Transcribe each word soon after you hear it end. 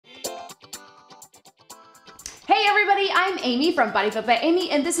everybody, I'm Amy from BodyFit by Amy,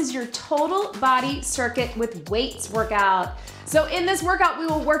 and this is your total body circuit with weights workout. So in this workout, we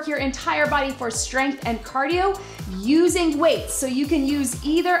will work your entire body for strength and cardio using weights. So you can use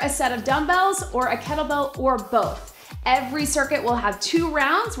either a set of dumbbells or a kettlebell or both. Every circuit will have 2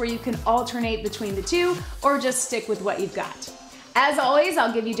 rounds where you can alternate between the 2 or just stick with what you've got. As always,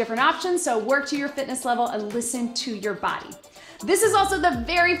 I'll give you different options, so work to your fitness level and listen to your body. This is also the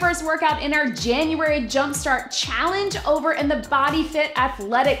very first workout in our January Jumpstart Challenge over in the BodyFit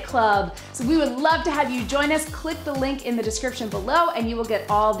Athletic Club. So we would love to have you join us. Click the link in the description below and you will get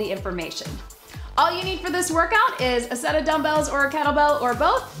all the information. All you need for this workout is a set of dumbbells or a kettlebell or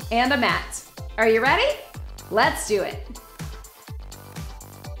both and a mat. Are you ready? Let's do it.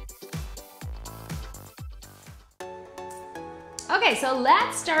 Okay, so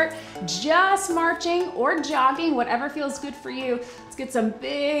let's start just marching or jogging, whatever feels good for you. Let's get some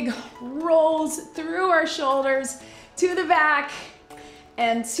big rolls through our shoulders to the back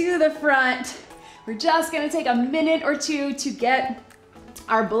and to the front. We're just gonna take a minute or 2 to get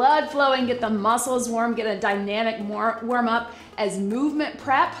our blood flowing, get the muscles warm, get a dynamic warm up as movement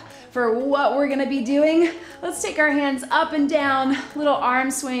prep for what we're gonna be doing. Let's take our hands up and down, little arm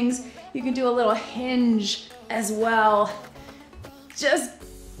swings. You can do a little hinge as well. Just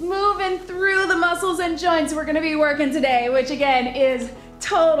moving through the muscles and joints we're gonna be working today, which again is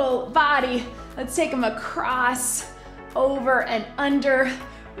total body. Let's take them across, over and under,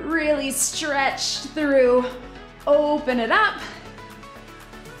 really stretch through, open it up,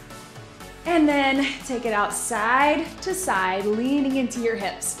 and then take it out side to side, leaning into your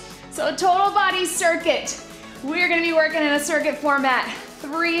hips. So a total body circuit. We're gonna be working in a circuit format,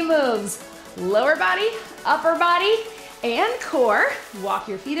 3 moves, lower body, upper body, and core. Walk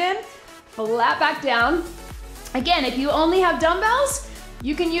your feet in, flat back down. Again, if you only have dumbbells,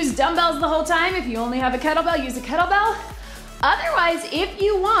 you can use dumbbells the whole time. If you only have a kettlebell, use a kettlebell. Otherwise, if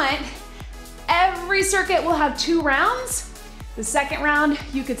you want, every circuit will have 2 rounds. The second round,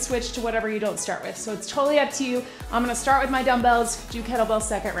 you could switch to whatever you don't start with. So it's totally up to you. I'm gonna start with my dumbbells, do kettlebell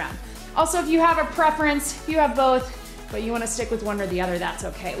second round. Also, if you have a preference, if you have both, but you wanna stick with one or the other, that's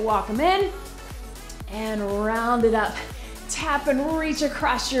okay. Walk them in and round it up. Tap and reach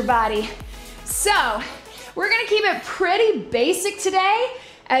across your body. So we're gonna keep it pretty basic today,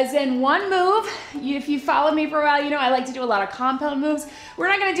 as in one move. If you followed me for a while, you know I like to do a lot of compound moves. We're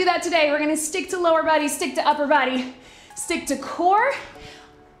not gonna do that today. We're gonna stick to lower body, stick to upper body, stick to core.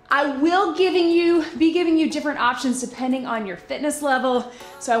 I will be giving you different options depending on your fitness level.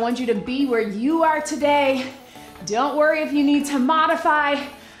 So I want you to be where you are today. Don't worry if you need to modify.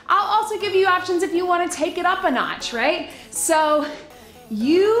 I'll also give you options if you want to take it up a notch, right? So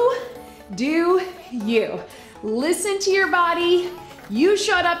you do you. Listen to your body. You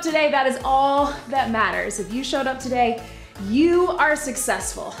showed up today, that is all that matters. If you showed up today, you are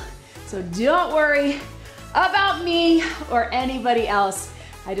successful. So don't worry about me or anybody else.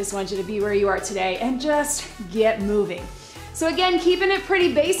 I just want you to be where you are today and just get moving. So again, keeping it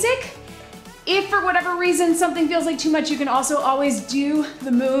pretty basic. If for whatever reason something feels like too much, you can also always do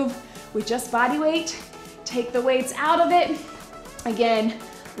the move with just body weight. Take the weights out of it. Again,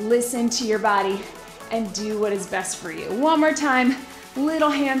 listen to your body and do what is best for you. One more time, little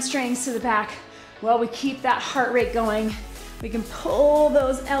hamstrings to the back while we keep that heart rate going. We can pull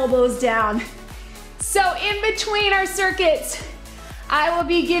those elbows down. So in between our circuits, I will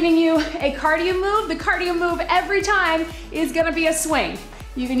be giving you a cardio move. The cardio move every time is gonna be a swing.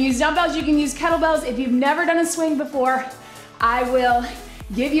 You can use dumbbells, you can use kettlebells. If you've never done a swing before, I will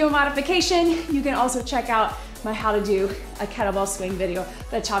give you a modification. You can also check out my how to do a kettlebell swing video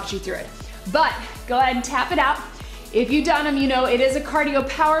that talks you through it. But go ahead and tap it out. If you've done them, you know it is a cardio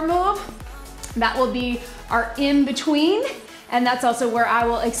power move. That will be our in between, and that's also where I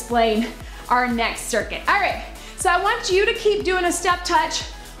will explain our next circuit. All right, so I want you to keep doing a step touch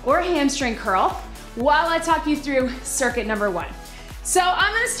or hamstring curl while I talk you through circuit number 1. So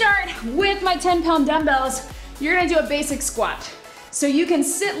I'm gonna start with my 10-pound dumbbells. You're gonna do a basic squat. So you can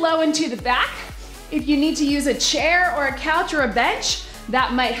sit low into the back. If you need to use a chair or a couch or a bench,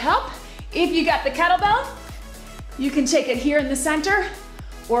 that might help. If you got the kettlebell, you can take it here in the center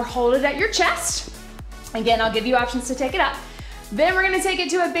or hold it at your chest. Again, I'll give you options to take it up. Then we're gonna take it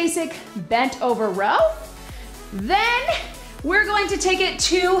to a basic bent over row. Then we're going to take it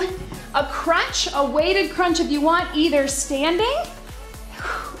to a crunch, a weighted crunch if you want, either standing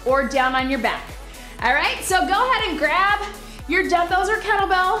or down on your back. All right, so go ahead and grab your dumbbells or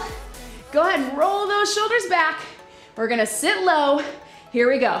kettlebell. Go ahead and roll those shoulders back. We're gonna sit low. Here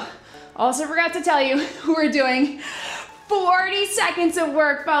we go. Also forgot to tell you, we're doing 40 seconds of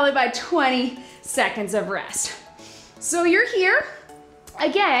work followed by 20 seconds of rest. So you're here.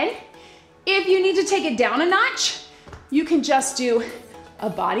 Again, if you need to take it down a notch, you can just do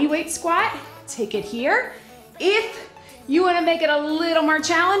a body weight squat, take it here. If you wanna make it a little more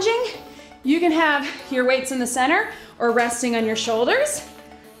challenging, you can have your weights in the center or resting on your shoulders.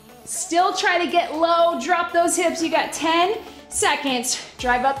 Still try to get low, drop those hips. You got 10 seconds.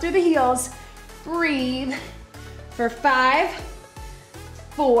 Drive up through the heels. Breathe for 5,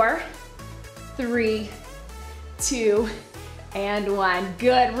 4, 3, 2, and 1.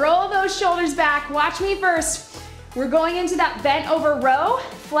 Good, roll those shoulders back. Watch me first. We're going into that bent over row,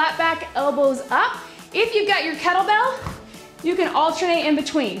 flat back, elbows up. If you've got your kettlebell, you can alternate in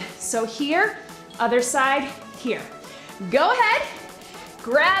between. So here, other side, here. Go ahead,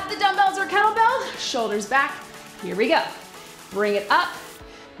 grab the dumbbells or kettlebell, shoulders back, here we go. Bring it up,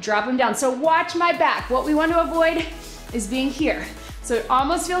 drop them down. So watch my back. What we want to avoid is being here. So it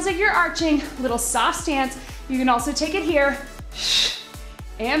almost feels like you're arching, little soft stance. You can also take it here,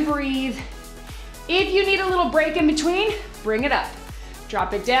 and breathe. If you need a little break in between, bring it up.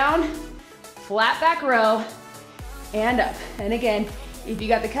 Drop it down, flat back row, and up. And again, if you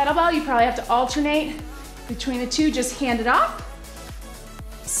got the kettlebell, you probably have to alternate between the two. Just hand it off,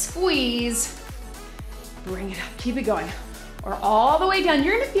 squeeze, bring it up, keep it going. Or all the way down.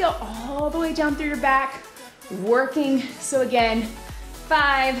 You're gonna feel all the way down through your back, working. So again,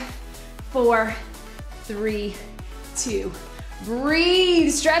 5, 4, 3, 2,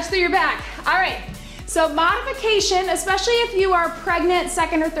 breathe, stretch through your back. All right, so modification, especially if you are pregnant,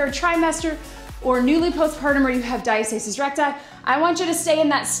 second or third trimester, or newly postpartum, or you have diastasis recti, I want you to stay in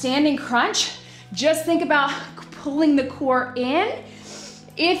that standing crunch. Just think about pulling the core in.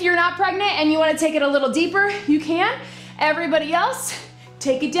 If you're not pregnant and you wanna take it a little deeper, you can. Everybody else,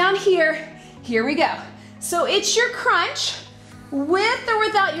 take it down here. Here we go. So it's your crunch with or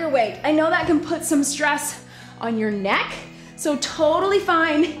without your weight. I know that can put some stress on your neck, so totally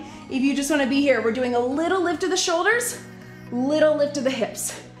fine if you just wanna be here. We're doing a little lift of the shoulders, little lift of the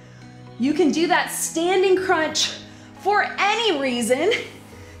hips. You can do that standing crunch for any reason.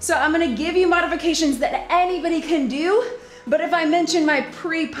 So I'm gonna give you modifications that anybody can do, but if I mention my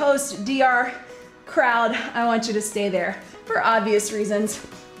pre-post DR crowd, I want you to stay there for obvious reasons.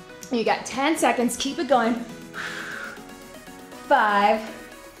 You got 10 seconds, keep it going. 5,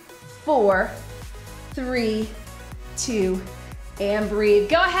 4, 3, 2, and breathe.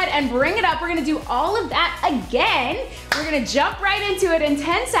 Go ahead and bring it up. We're gonna do all of that again. We're gonna jump right into it in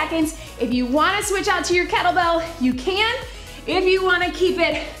 10 seconds. If you wanna switch out to your kettlebell, you can. If you wanna keep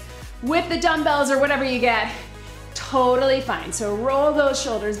it with the dumbbells or whatever you get, totally fine. So roll those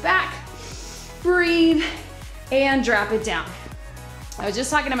shoulders back, breathe, and drop it down. I was just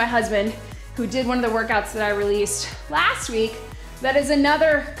talking to my husband who did one of the workouts that I released last week. That is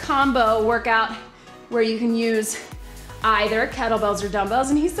another combo workout where you can use either kettlebells or dumbbells,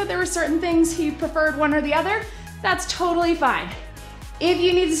 and he said there were certain things he preferred one or the other. That's totally fine. If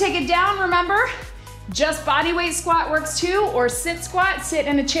you need to take it down, remember, just body weight squat works too, or sit squat, sit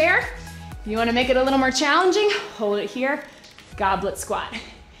in a chair. If you wanna make it a little more challenging, hold it here, goblet squat.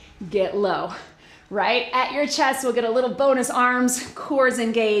 Get low. Right at your chest, we'll get a little bonus arms, cores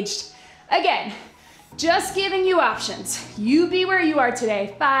engaged. Again, just giving you options. You be where you are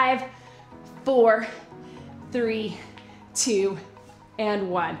today. 5, 4, 3, 2,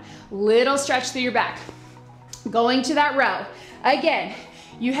 and 1. Little stretch through your back. Going to that row. Again,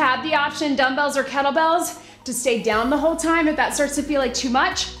 you have the option, dumbbells or kettlebells, to stay down the whole time. If that starts to feel like too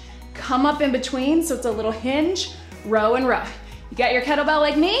much, come up in between, so it's a little hinge, row and row. You got your kettlebell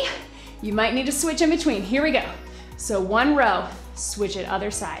like me? You might need to switch in between. Here we go. So one row, switch it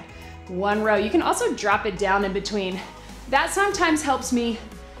other side. One row. You can also drop it down in between. That sometimes helps me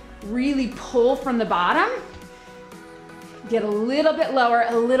really pull from the bottom. Get a little bit lower,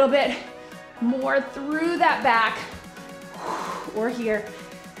 a little bit more through that back. Or here.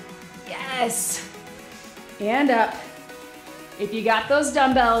 Yes. And up. If you got those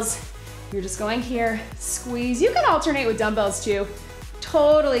dumbbells, you're just going here, squeeze. You can alternate with dumbbells too.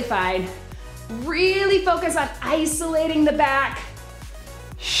 Totally fine. Really focus on isolating the back.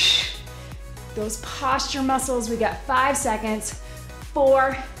 Those posture muscles, we got 5 seconds.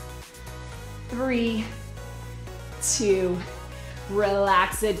 4, 3, 2,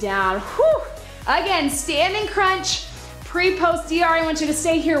 relax it down. Whew. Again, standing crunch, pre-post DR, I want you to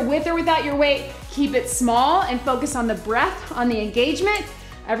stay here with or without your weight. Keep it small and focus on the breath, on the engagement.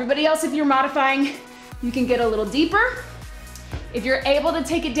 Everybody else, if you're modifying, you can get a little deeper. If you're able to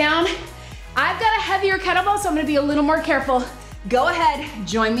take it down, I've got a heavier kettlebell, so I'm gonna be a little more careful. Go ahead,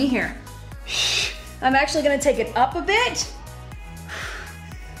 join me here. I'm actually gonna take it up a bit,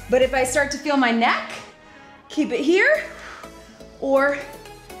 but if I start to feel my neck, keep it here, or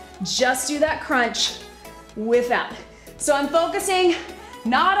just do that crunch without. So I'm focusing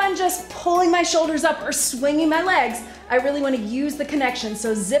not on just pulling my shoulders up or swinging my legs. I really want to use the connection.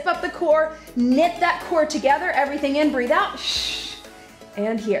 So zip up the core, knit that core together, everything in, breathe out,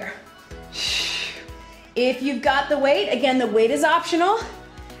 and here. If you've got the weight, again, the weight is optional.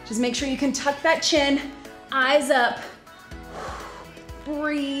 Just make sure you can tuck that chin, eyes up,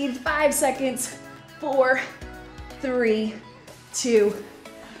 breathe, 5 seconds, 4, 3, 2,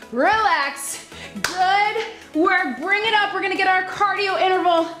 relax. Good work, bring it up. We're gonna get our cardio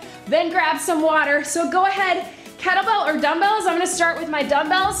interval, then grab some water. So go ahead, kettlebell or dumbbells. I'm gonna start with my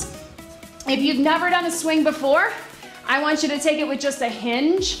dumbbells. If you've never done a swing before, I want you to take it with just a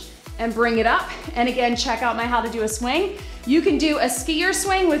hinge and bring it up. And again, check out my how to do a swing. You can do a skier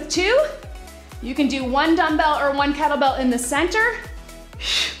swing with 2. You can do 1 dumbbell or 1 kettlebell in the center.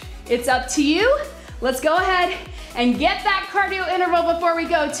 It's up to you. Let's go ahead and get that cardio interval before we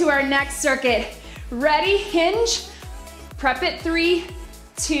go to our next circuit. Ready, hinge, prep it, 3,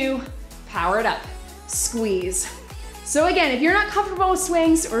 2, power it up, squeeze. So again, if you're not comfortable with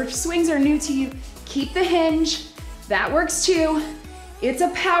swings or if swings are new to you, keep the hinge, that works too. It's a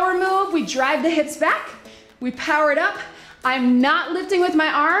power move, we drive the hips back, we power it up. I'm not lifting with my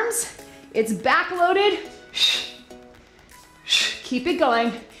arms, it's back loaded. Keep it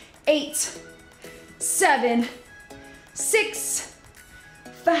going, 8, 7, 6,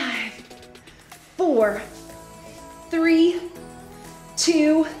 5, 4, 3,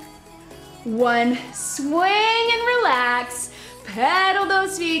 2, 1. Swing and relax. Pedal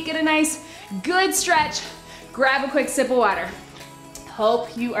those feet, get a nice, good stretch. Grab a quick sip of water.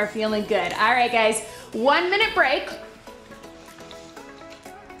 Hope you are feeling good. All right, guys, 1 minute break.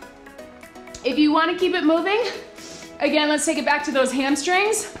 If you want to keep it moving, again, let's take it back to those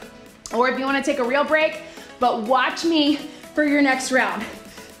hamstrings, or if you want to take a real break, but watch me for your next round.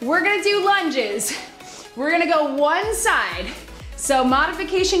 We're gonna do lunges. We're gonna go one side. So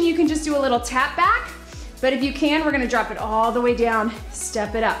modification, you can just do a little tap back, but if you can, we're gonna drop it all the way down,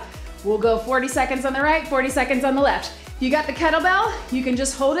 step it up. We'll go 40 seconds on the right, 40 seconds on the left. If you got the kettlebell, you can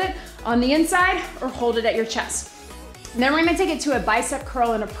just hold it on the inside or hold it at your chest. And then we're gonna take it to a bicep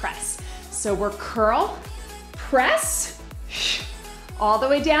curl and a press. So we're curl, press, all the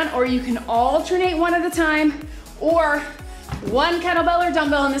way down, or you can alternate one at a time, or 1 kettlebell or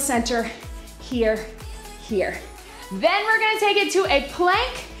dumbbell in the center, here, here. Then we're gonna take it to a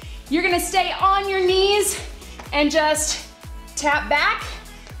plank. You're gonna stay on your knees and just tap back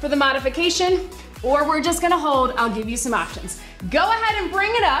for the modification, or we're just gonna hold. I'll give you some options. Go ahead and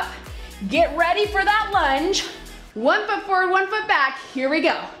bring it up. Get ready for that lunge. 1 foot forward, 1 foot back. Here we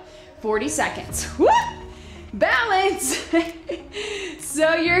go. 40 seconds. Woo! Balance.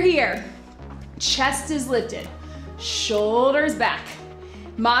 So you're here. Chest is lifted. Shoulders back.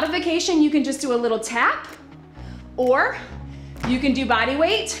 Modification, you can just do a little tap, or you can do body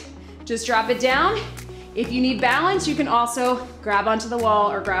weight. Just drop it down. If you need balance, you can also grab onto the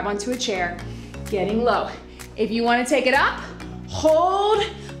wall or grab onto a chair, getting low. If you want to take it up, hold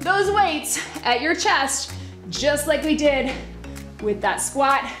those weights at your chest, just like we did with that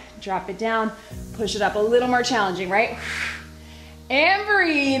squat. Drop it down, push it up, a little more challenging, right? And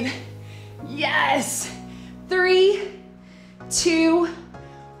breathe. Yes. 3, 2,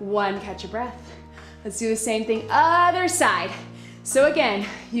 1, catch your breath. Let's do the same thing, other side. So again,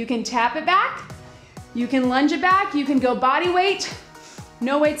 you can tap it back, you can lunge it back, you can go body weight,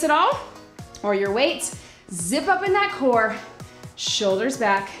 no weights at all, or your weights. Zip up in that core, shoulders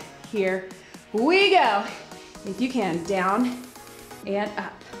back, here we go. If you can, down and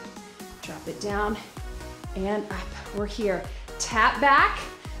up. Drop it down and up. We're here. Tap back.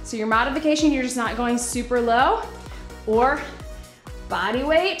 So your modification, you're just not going super low, or body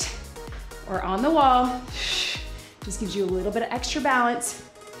weight, or on the wall. Just gives you a little bit of extra balance.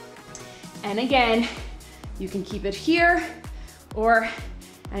 And again, you can keep it here, or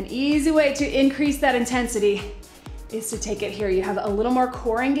an easy way to increase that intensity is to take it here. You have a little more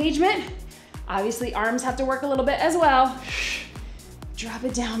core engagement. Obviously, arms have to work a little bit as well. Drop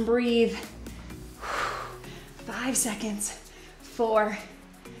it down, breathe. 5 seconds. 4,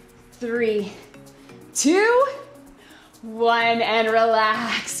 3, 2, 1, and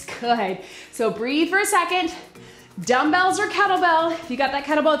relax. Good. So breathe for a second. Dumbbells or kettlebell. If you got that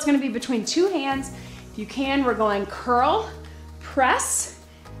kettlebell, it's gonna be between 2 hands. If you can, we're going curl, press,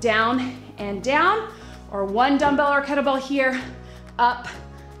 down and down, or 1 dumbbell or kettlebell here, up,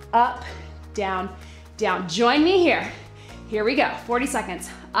 up, down, down. Join me here. Here we go, 40 seconds.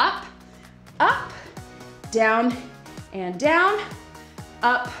 Up, up, down, and down,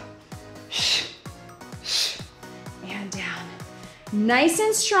 up, Nice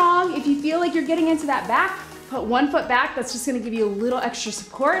and strong. If you feel like you're getting into that back, put one foot back. That's just gonna give you a little extra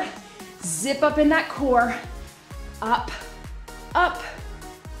support. Zip up in that core. Up, up,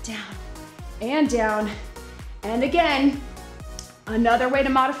 down, and down. And again, another way to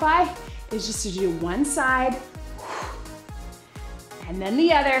modify is just to do one side and then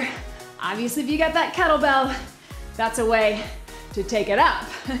the other. Obviously, if you got that kettlebell, that's a way to take it up.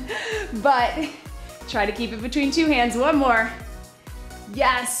 But try to keep it between two hands. One more.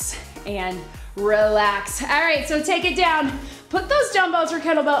 Yes, and relax. All right, so take it down. Put those dumbbells or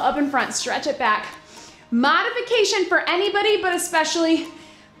kettlebell up in front, stretch it back. Modification for anybody, but especially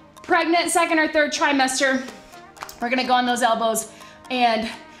pregnant, second or third trimester. We're gonna go on those elbows and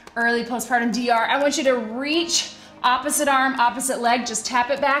early postpartum DR. I want you to reach opposite arm, opposite leg, just tap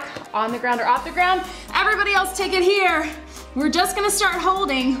it back on the ground or off the ground. Everybody else take it here. We're just gonna start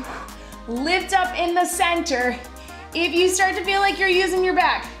holding. Lift up in the center. If you start to feel like you're using your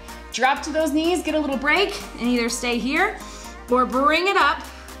back, drop to those knees, get a little break, and either stay here or bring it up.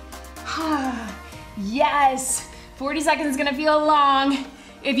 Yes, 40 seconds is gonna feel long.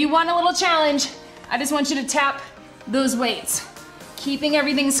 If you want a little challenge, I just want you to tap those weights. Keeping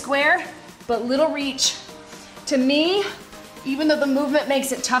everything square, but little reach. To me, even though the movement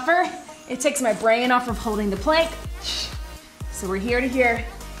makes it tougher, it takes my brain off of holding the plank. So we're here to here.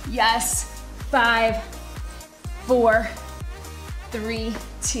 Yes, 5, 4, 3,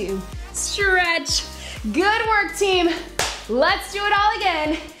 2, stretch. Good work, team. Let's do it all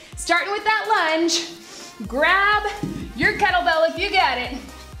again. Starting with that lunge. Grab your kettlebell if you got it,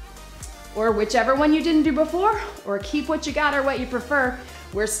 or whichever one you didn't do before, or keep what you got or what you prefer.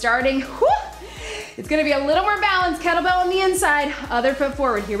 We're starting, whoo, it's gonna be a little more balanced. Kettlebell on the inside, other foot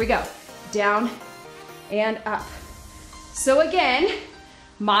forward. Here we go. Down and up. So again,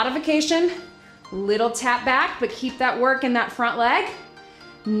 modification, little tap back, but keep that work in that front leg.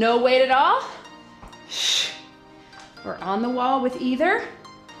 No weight at all. Or on the wall with either.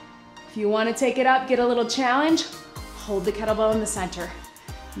 If you want to take it up, get a little challenge, hold the kettlebell in the center.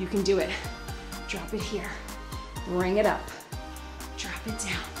 You can do it. Drop it here. Bring it up. Drop it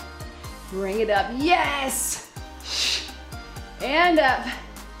down. Bring it up. Yes! And up.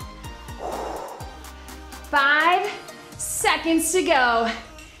 5 seconds to go.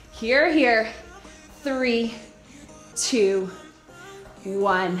 Here, here. 3, 2,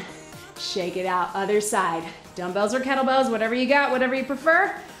 1. Shake it out. Other side. Dumbbells or kettlebells, whatever you got, whatever you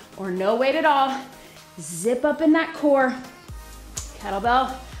prefer, or no weight at all. Zip up in that core.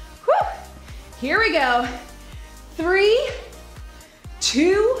 Kettlebell. Whew. Here we go. 3,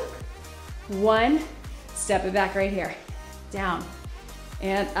 2, 1. Step it back right here. Down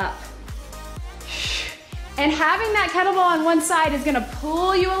and up. And having that kettlebell on one side is gonna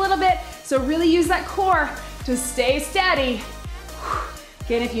pull you a little bit, so really use that core to stay steady.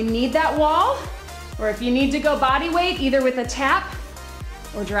 Again, if you need that wall, or if you need to go body weight, either with a tap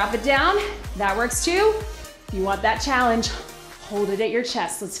or drop it down, that works too. If you want that challenge, hold it at your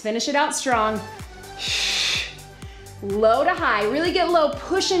chest. Let's finish it out strong. Low to high, really get low,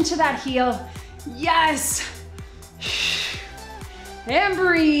 push into that heel. Yes. And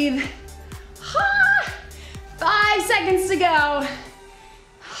breathe. 5 seconds to go.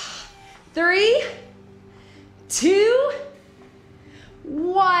 3, 2,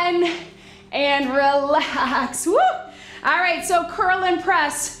 1, and relax. Woo! All right, so curl and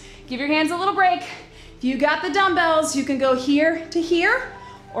press. Give your hands a little break. If you got the dumbbells, you can go here to here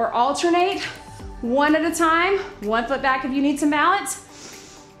or alternate one at a time. One foot back if you need some balance.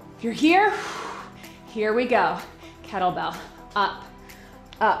 If you're here, here we go. Kettlebell, up,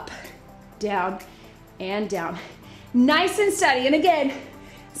 up, down, and down. Nice and steady. And again,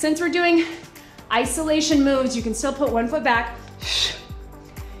 since we're doing isolation moves, you can still put one foot back.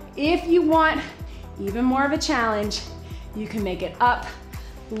 If you want even more of a challenge, you can make it up,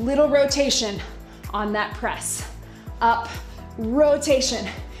 little rotation on that press. Up, rotation.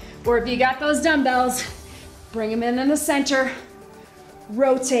 Or if you got those dumbbells, bring them in the center,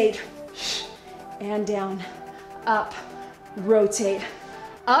 rotate, and down, up, rotate.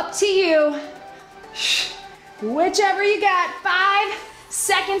 Up to you. Whichever you got. 5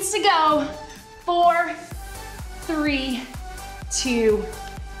 seconds to go. 4, 3, 2,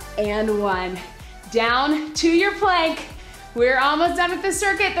 and 1. Down to your plank. We're almost done with the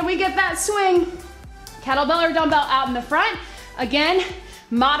circuit, then we get that swing. Kettlebell or dumbbell out in the front. Again,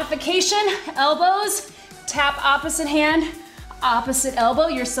 modification, elbows, tap opposite hand, opposite elbow.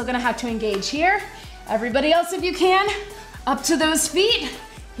 You're still gonna have to engage here. Everybody else, if you can, up to those feet.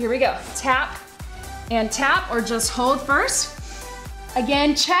 Here we go, tap and tap, or just hold first.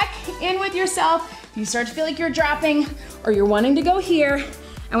 Again, check in with yourself. If you start to feel like you're dropping or you're wanting to go here,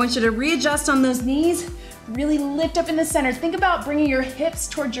 I want you to readjust on those knees, really lift up in the center. Think about bringing your hips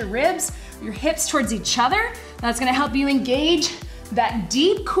towards your ribs, your hips towards each other. That's gonna help you engage that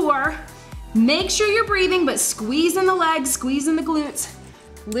deep core. Make sure you're breathing, but squeeze in the legs, squeeze in the glutes.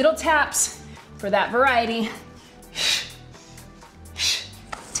 Little taps for that variety.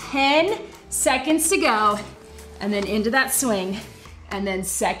 10 seconds to go, and then into that swing. And then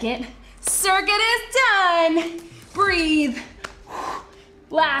second circuit is done. Breathe.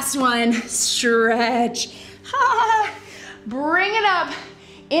 Last one, stretch. Bring it up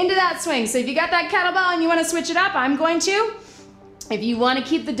into that swing. So if you got that kettlebell and you wanna switch it up, I'm going to. If you wanna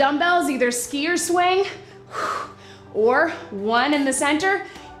keep the dumbbells, either ski or swing, or one in the center,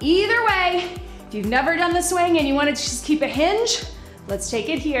 either way, if you've never done the swing and you wanna just keep a hinge, let's take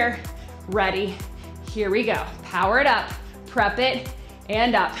it here. Ready, here we go. Power it up, prep it,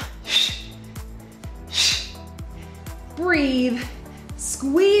 and up. Breathe,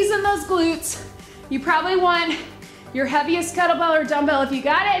 squeeze in those glutes. You probably want your heaviest kettlebell or dumbbell if you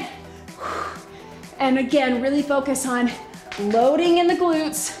got it. And again, really focus on loading in the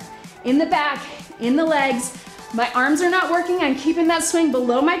glutes, in the back, in the legs. My arms are not working. I'm keeping that swing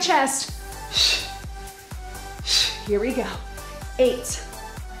below my chest. Here we go. 8,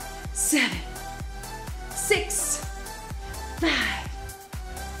 7, 6, 5,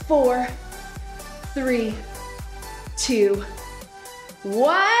 4, 3, 2,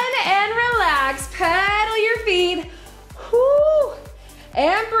 1, and relax. Pedal your feet. Whoo.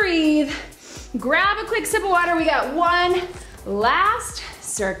 And breathe. Grab a quick sip of water. We got one last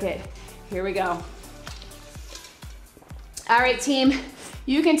circuit. Here we go. All right, team,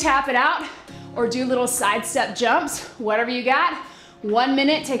 you can tap it out or do little side step jumps, whatever you got. 1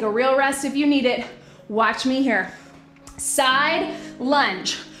 minute, take a real rest if you need it. Watch me here. Side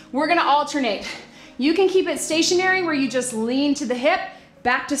lunge. We're gonna alternate. You can keep it stationary where you just lean to the hip,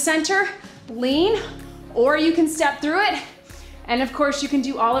 back to center, lean, or you can step through it. And of course, you can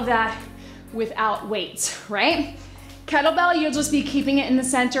do all of that without weights, right? Kettlebell, you'll just be keeping it in the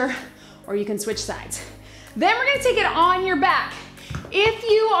center, or you can switch sides. Then we're gonna take it on your back. If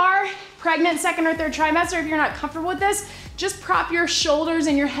you are pregnant, second or third trimester, if you're not comfortable with this, just prop your shoulders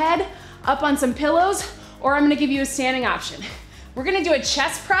and your head up on some pillows, or I'm gonna give you a standing option. We're gonna do a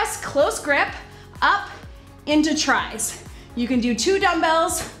chest press, close grip, up into tries. You can do 2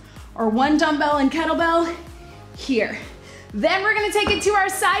 dumbbells or 1 dumbbell and kettlebell here. Then we're gonna take it to our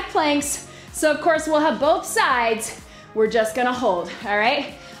side planks. So of course we'll have both sides. We're just gonna hold, all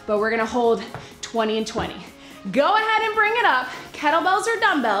right? But we're gonna hold 20 and 20. Go ahead and bring it up. Kettlebells or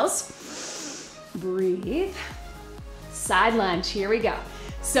dumbbells. Breathe. Side lunge, here we go.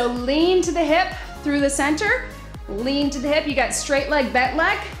 So lean to the hip through the center. Lean to the hip, you got straight leg, bent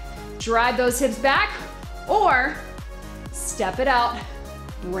leg. Drive those hips back, or step it out,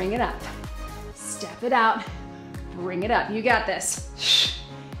 bring it up. Step it out, bring it up. You got this.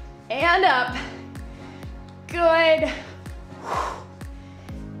 And up. Good.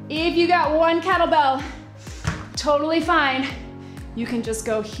 If you got 1 kettlebell, totally fine. You can just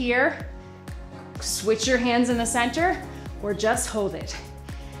go here, switch your hands in the center, or just hold it.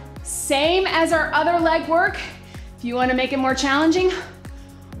 Same as our other leg work. If you want to make it more challenging,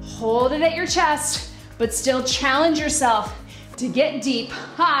 hold it at your chest, but still challenge yourself to get deep.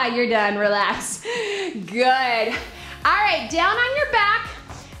 You're done, relax. Good. All right, down on your back.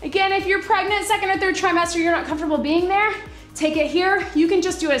 Again, if you're pregnant, second or third trimester, you're not comfortable being there, take it here. You can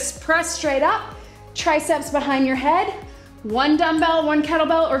just do a press straight up, triceps behind your head, 1 dumbbell, 1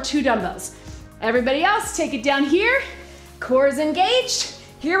 kettlebell, or 2 dumbbells. Everybody else, take it down here. Core is engaged.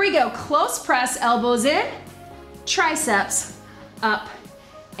 Here we go, close press, elbows in, triceps, up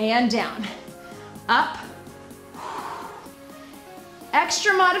and down. Up.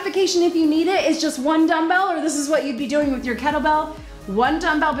 Extra modification if you need it is just 1 dumbbell, or this is what you'd be doing with your kettlebell. 1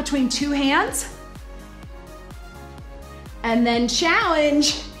 dumbbell between 2 hands. And then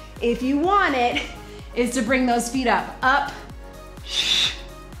challenge, if you want it, is to bring those feet up. Up.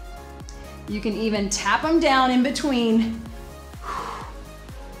 You can even tap them down in between.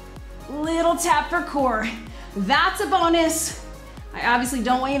 Little tap for core. That's a bonus. I obviously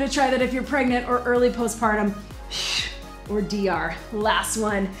don't want you to try that if you're pregnant or early postpartum or DR. Last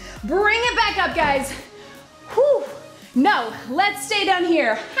one. Bring it back up, guys. Whew. No, let's stay down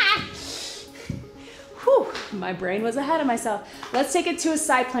here. Ha. Whew. My brain was ahead of myself. Let's take it to a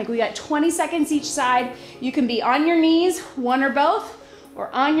side plank. We got 20 seconds each side. You can be on your knees, 1 or both, or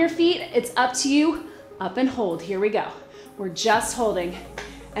on your feet. It's up to you. Up and hold. Here we go. We're just holding.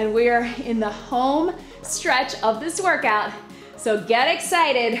 And we're in the home stretch of this workout. So get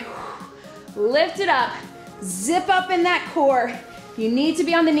excited. lift it up, zip up in that core. You need to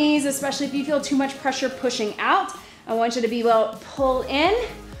be on the knees, especially if you feel too much pressure pushing out. I want you to be able to pull in.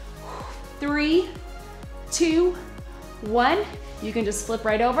 3, 2, 1. You can just flip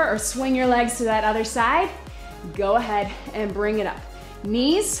right over or swing your legs to that other side. Go ahead and bring it up.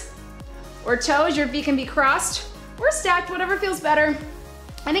 Knees or toes, your feet can be crossed or stacked, whatever feels better.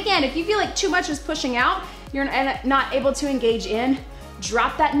 And again, if you feel like too much is pushing out, you're not able to engage in,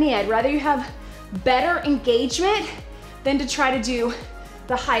 drop that knee. I'd rather you have better engagement than to try to do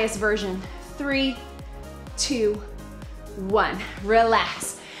the highest version. 3, 2, 1.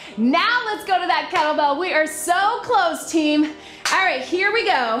 Relax. Now let's go to that kettlebell. We are so close, team. All right, here we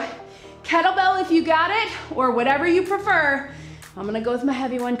go. Kettlebell if you got it, or whatever you prefer. I'm gonna go with my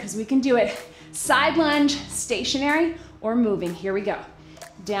heavy one because we can do it. Side lunge, stationary, or moving. Here we go.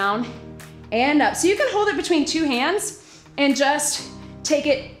 Down and up. So you can hold it between two hands and just take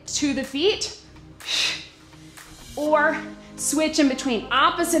it to the feet, or switch in between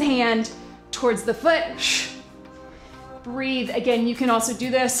opposite hand towards the foot. Breathe. Again, you can also do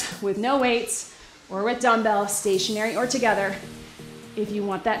this with no weights or with dumbbell, stationary or together. If you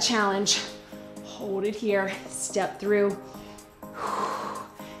want that challenge, hold it here, step through.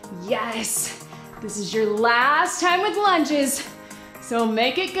 Yes, this is your last time with lunges, so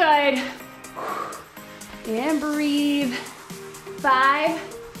make it good. And breathe. 5,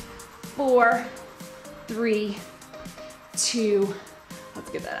 4, 3, 2. Let's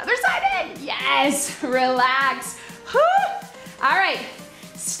get that other side in. Yes, relax. All right,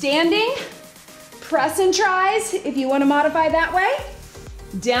 standing, press and tries if you want to modify that way.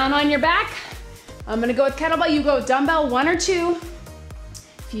 Down on your back. I'm gonna go with kettlebell, you go with dumbbell, 1 or 2.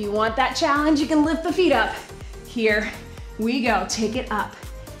 If you want that challenge, you can lift the feet up. Here we go, take it up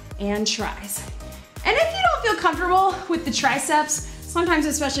and tries. And if you don't feel comfortable with the triceps, sometimes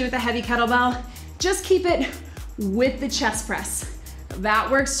especially with a heavy kettlebell, just keep it with the chest press.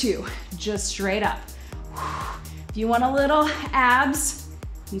 That works too, just straight up. If you want a little abs,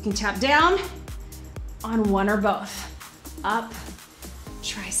 you can tap down on one or both. Up,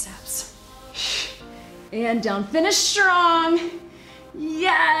 triceps, and down. Finish strong.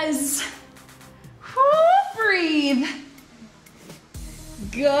 Yes. Breathe.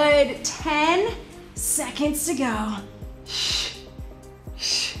 Good. 10 seconds to go.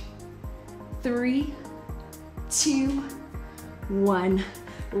 3, 2, 1.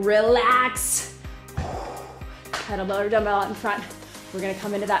 Relax. Kettlebell or dumbbell out in front. We're gonna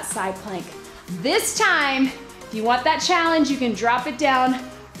come into that side plank. This time, if you want that challenge, you can drop it down,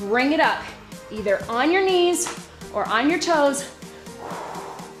 bring it up, either on your knees or on your toes.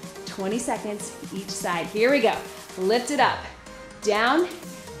 20 seconds each side. Here we go. Lift it up, down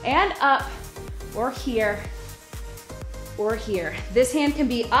and up, or here, or here. This hand can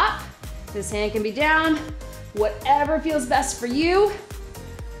be up, this hand can be down, whatever feels best for you.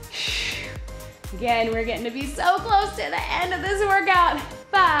 Again, we're getting to be so close to the end of this workout.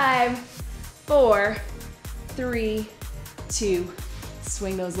 5, 4, 3, 2.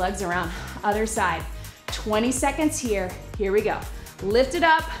 Swing those legs around. Other side. 20 seconds here. Here we go. Lift it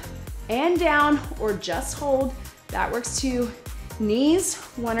up and down, or just hold. That works too. Knees,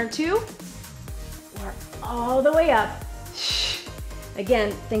 1 or 2, or all the way up.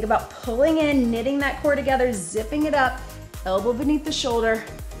 Again, think about pulling in, knitting that core together, zipping it up, elbow beneath the shoulder.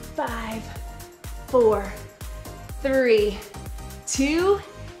 5, 4, 3, 2,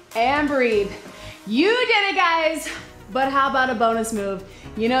 and breathe. You did it, guys. But how about a bonus move?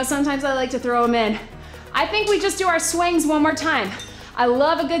 You know, sometimes I like to throw them in. I think we just do our swings one more time. I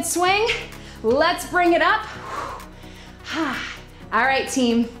love a good swing. Let's bring it up. All right,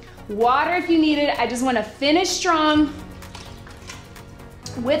 team. Water if you need it. I just want to finish strong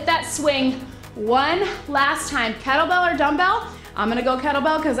with that swing. One last time. Kettlebell or dumbbell? I'm gonna go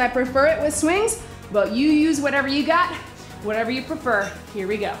kettlebell because I prefer it with swings, but you use whatever you got, whatever you prefer. Here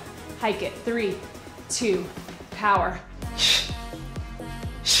we go. Hike it. 3, 2, power.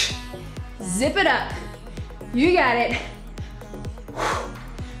 Zip it up. You got it.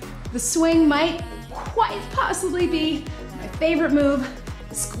 The swing might quite possibly be my favorite move.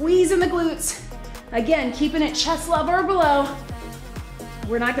 Squeeze in the glutes. Again, keeping it chest level or below.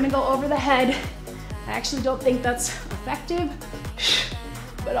 We're not gonna go over the head. I actually don't think that's effective,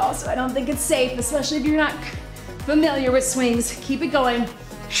 but also I don't think it's safe, especially if you're not familiar with swings. Keep it going.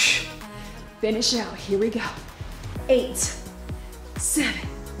 Finish out. Here we go. 8, 7,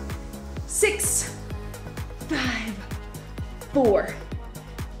 6, 5, 4,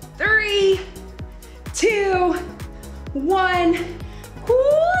 3, 2, 1.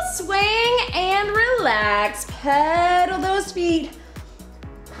 Cool, swing and relax. Pedal those feet.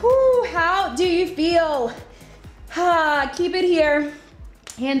 Whew, how How do you feel? Keep it here.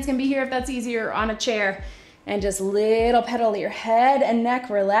 Hands can be here if that's easier, on a chair. And just little pedal your head and neck,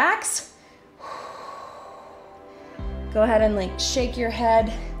 relax. Go ahead and like shake your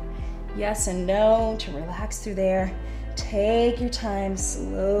head, yes and no, to relax through there. Take your time,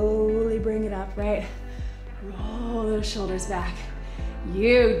 slowly bring it up, right? Roll those shoulders back.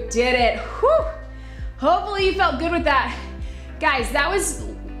 You did it, whew. Hopefully you felt good with that. Guys, that was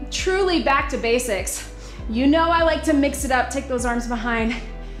truly back to basics. You know I like to mix it up, take those arms behind.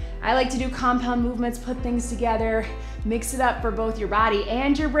 I like to do compound movements, put things together, mix it up for both your body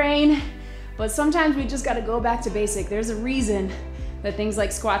and your brain. But sometimes we just gotta go back to basic. There's a reason that things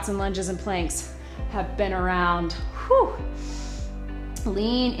like squats and lunges and planks have been around. Whew.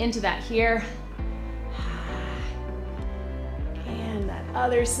 Lean into that here. And that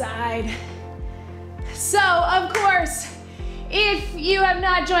other side. So, of course, if you have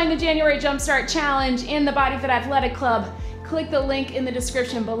not joined the January Jumpstart Challenge in the BodyFit Athletic Club, click the link in the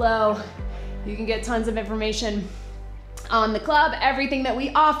description below. You can get tons of information on the club, everything that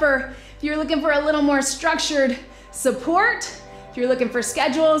we offer. If you're looking for a little more structured support, if you're looking for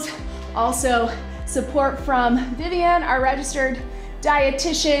schedules, also support from Vivian, our registered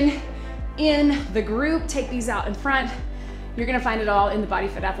dietitian in the group. Take these out in front. You're gonna find it all in the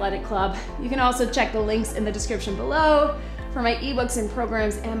BodyFit Athletic Club. You can also check the links in the description below for my ebooks and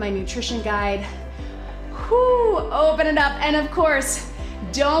programs and my nutrition guide. Whew, open it up. And of course,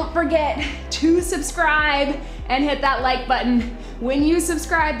 don't forget to subscribe and hit that like button. When you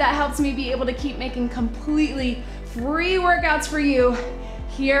subscribe, that helps me be able to keep making completely free workouts for you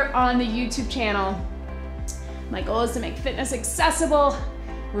here on the YouTube channel. My goal is to make fitness accessible,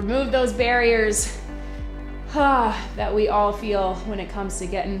 remove those barriers that we all feel when it comes to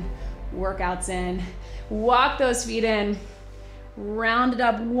getting workouts in. Walk those feet in, round it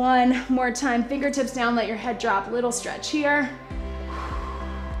up one more time, fingertips down, let your head drop, little stretch here.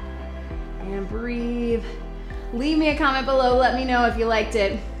 And breathe. Leave me a comment below, let me know if you liked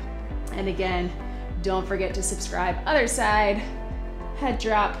it. And again, don't forget to subscribe. Other side, head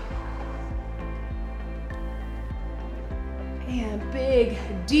drop. And big,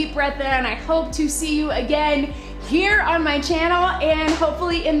 deep breath in. I hope to see you again here on my channel and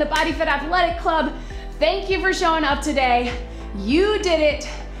hopefully in the BodyFit Athletic Club. Thank you for showing up today. You did it.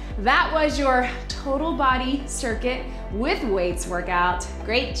 That was your total body circuit with weights workout.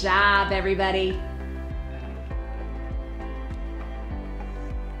 Great job, everybody.